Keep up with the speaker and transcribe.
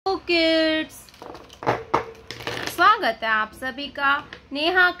Kids, स्वागत है आप सभी का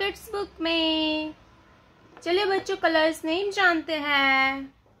नेहा किड्स बुक में। चलिए बच्चों, कलर्स नेम जानते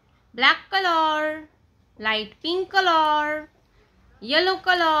हैं। Black colour, light pink colour, yellow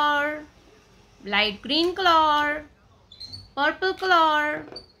colour, light green colour, purple colour,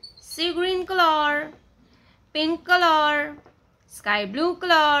 C green colour, pink colour, sky blue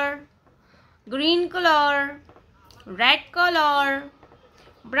colour, green colour, red colour,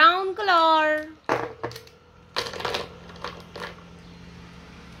 brown colour,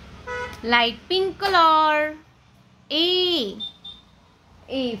 light pink color. A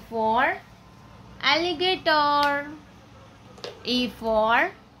for alligator. A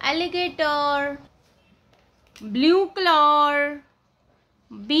for alligator. Blue color.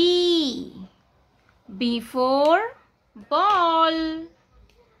 B for ball.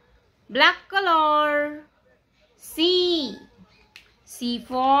 Black color. C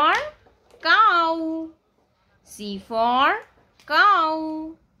for cow. C for cow.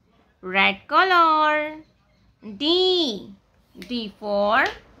 Red color. D for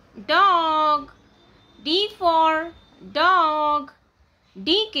dog. D for dog. D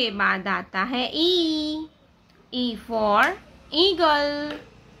के बाद आता है E for eagle.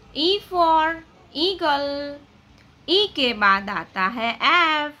 E for eagle. E के बाद आता है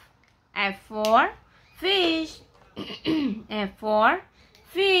F for fish. F for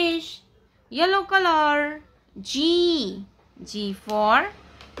fish. Yellow color. G for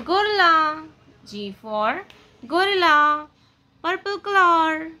gorilla. G for gorilla. Purple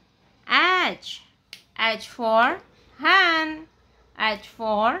color. H for hen. H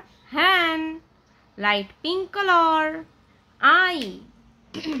for hen. Light pink color. I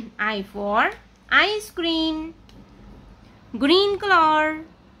for ice cream. Green color.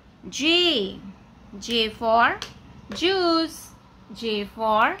 J for juice. J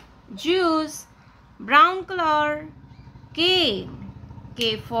for juice. Brown color. K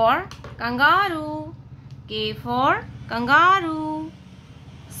for kangaroo. K for kangaroo.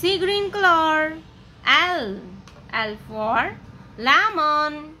 Sea green color. L for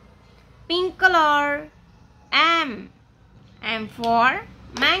lemon. Pink color. M for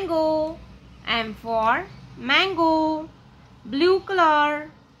mango. M for mango. Blue color.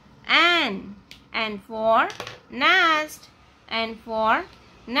 N for nest. N for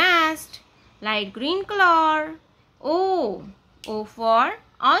nest. Light green color. O for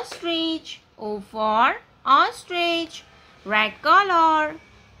ostrich. O for ostrich. Red color.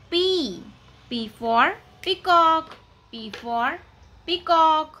 P for peacock. P for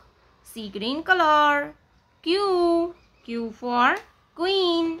peacock. Sea green color. Q for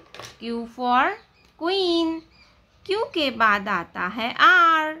queen. Q for queen. Q के बाद आता है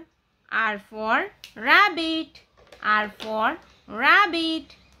R for rabbit. R for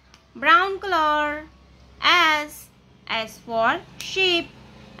rabbit. Brown color. S for sheep.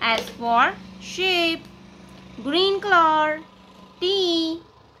 S for sheep. Green color. T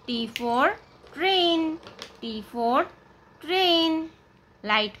for train. T for train.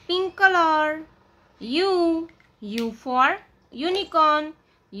 Light pink color. U for unicorn.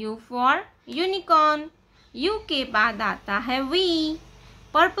 U for unicorn. U के बाद आता है V.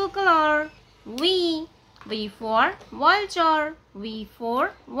 Purple color. V for vulture. V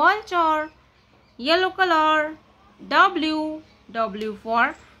for vulture. Yellow color. W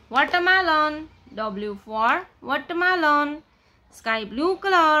for watermelon. W for watermelon. Sky blue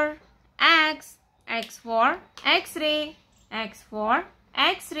color. X for X-ray. X for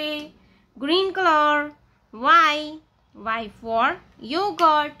X-ray. Green color. Y for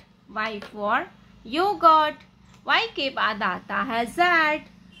yogurt. Y for yogurt. Y के बाद आता है Z.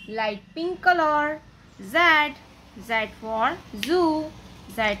 Light pink color. Z for zoo.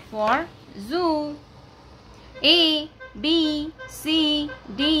 Z for zoo. A B C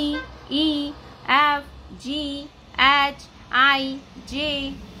D E F G H I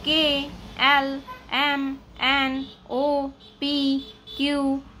J K L M N O P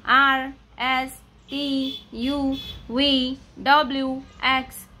Q R S T U V W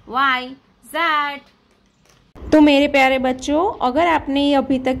X Y Z। तो मेरे प्यारे बच्चों, अगर आपने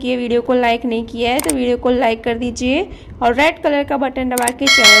अभी तक ये video को लाइक नहीं किया है तो वीडियो को लाइक कर दीजिए और रेड कलर का बटन दबा के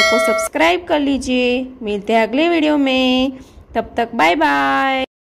चैनल को सब्सक्राइब कर लीजिए। मिलते हैं अगले वीडियो में, तब तक बाय बाय।